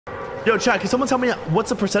Yo, chat, can someone tell me what's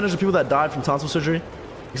the percentage of people that died from tonsil surgery?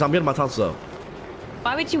 Because I'm getting my tonsils out.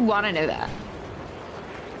 Why would you want to know that?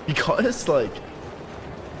 Because, like...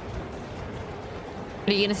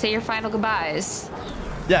 Are you gonna say your final goodbyes?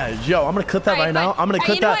 Yeah, yo, I'm gonna clip that right now. I'm gonna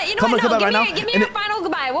clip that. You know what? Clip that right now. Give me your final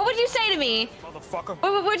goodbye. What would you say to me? Motherfucker.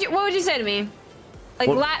 What would you say to me? Like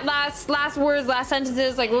last words, last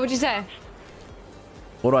sentences. Like what would you say?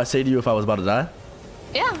 What do I say to you if I was about to die?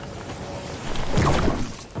 Yeah.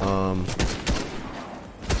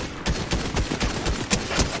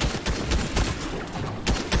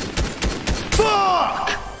 Fuck.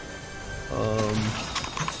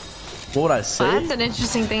 What would I say? Well, that's an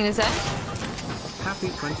interesting thing to say. Happy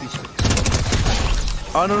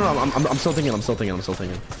 26. Oh no, I'm still thinking. I'm still thinking.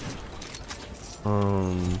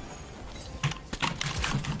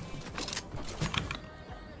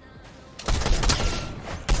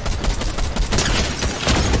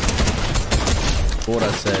 What would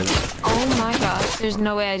I say? Oh my gosh, there's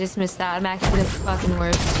no way I just missed that. I'm actually the fucking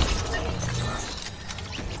worst.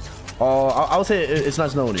 Oh, I would say it's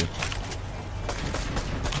nice knowing you.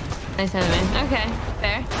 Nice having me. Okay,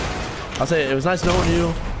 fair. I'll say it was nice knowing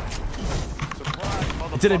you.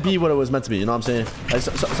 It didn't be what it was meant to be, you know what I'm saying? Like,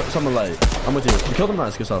 something like, I'm with you. You killed him,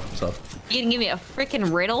 nice, good stuff, You didn't give me a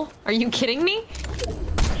freaking riddle? Are you kidding me?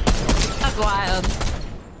 That's wild.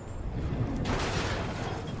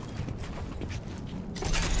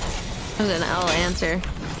 That was an L answer.